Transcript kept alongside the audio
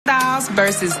Divas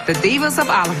versus the Divas of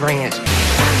Olive Branch.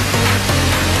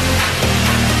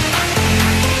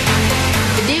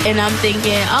 And I'm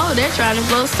thinking, oh, they're trying to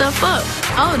blow stuff up.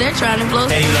 Oh, they're trying to blow.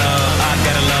 Hey, love, I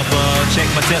got a lover. Check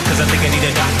my tip, cause I think I need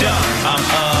a doctor. I'm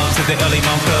up since the early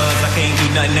morning, cause I can't do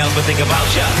nothing else but think about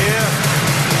ya. Yeah.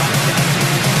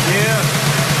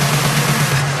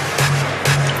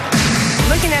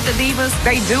 Looking at the Divas,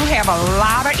 they do have a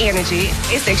lot of energy.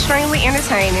 It's extremely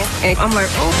entertaining. And I'm like,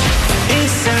 oh.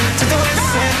 East side to the west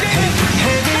side.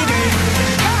 Every day.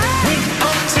 We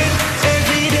on tip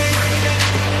every day.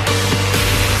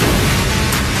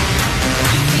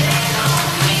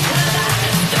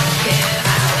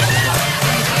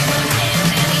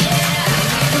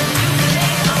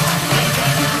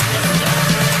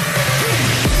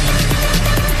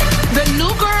 The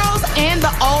new girls and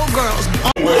the old girls.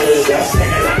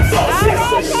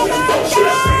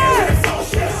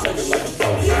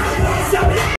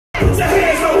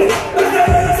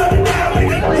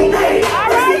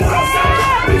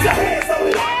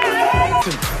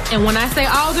 And when I say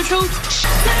all the truth,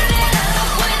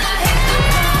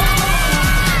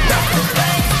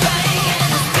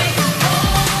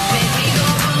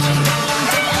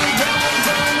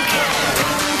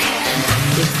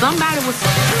 if somebody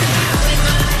was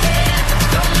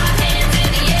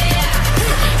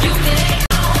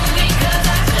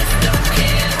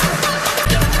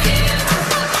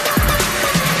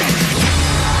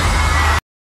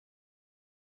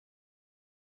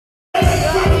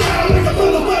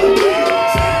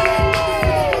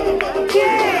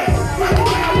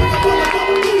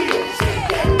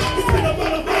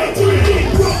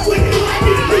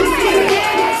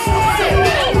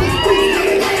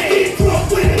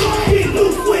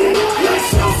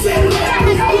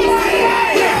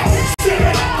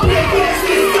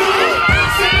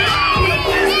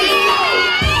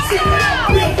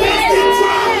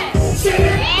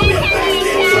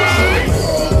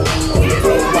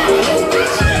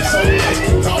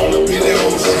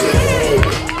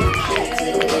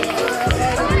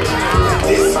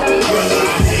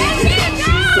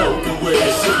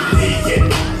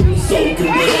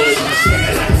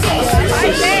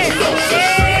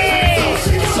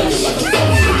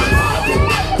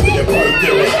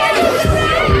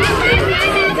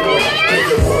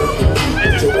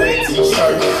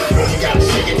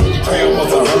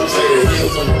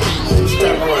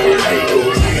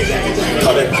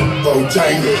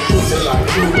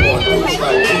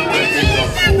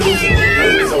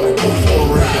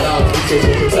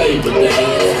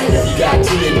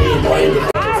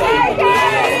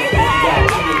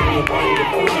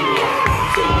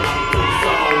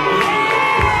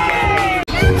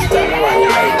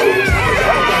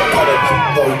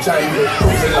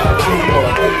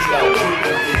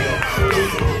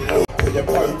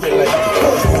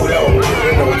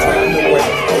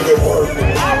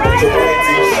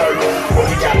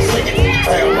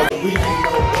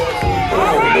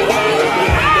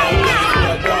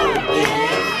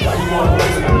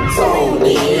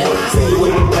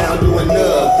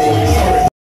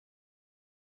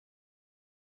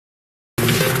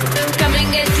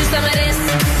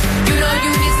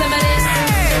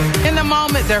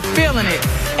they're feeling it,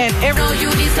 and every you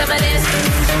need some of this.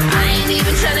 I ain't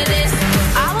even trying to this.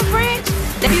 Olive Branch.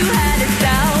 If you had it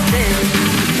down, then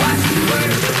watch the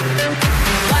work,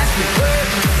 watch the work,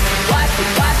 watch the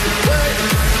work.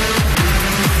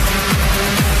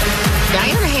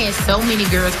 Diana had so many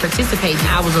girls participating.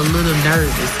 I was a little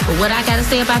nervous, but what I gotta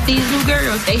say about these new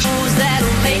girls, they Moves that'll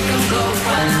make them go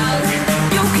wild.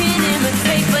 You can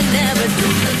imitate, but never do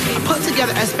the thing. put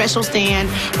together a special stand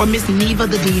for Miss Neva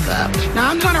the Diva. Now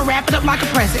I'm gonna wrap it up like a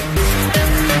present.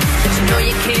 But you know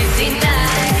you can't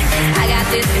deny. I got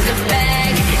this in the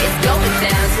bag. It's going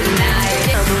down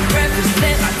tonight. I'ma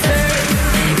represent my turn.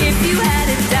 If you had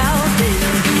it down, then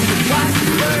you would watch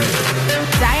the work.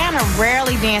 Diana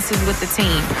rarely dances with the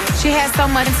team. She has so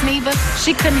much Neva,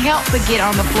 she couldn't help but get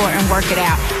on the floor and work it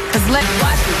out. Cause let's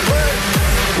watch the work.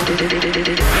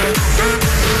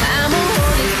 I'm a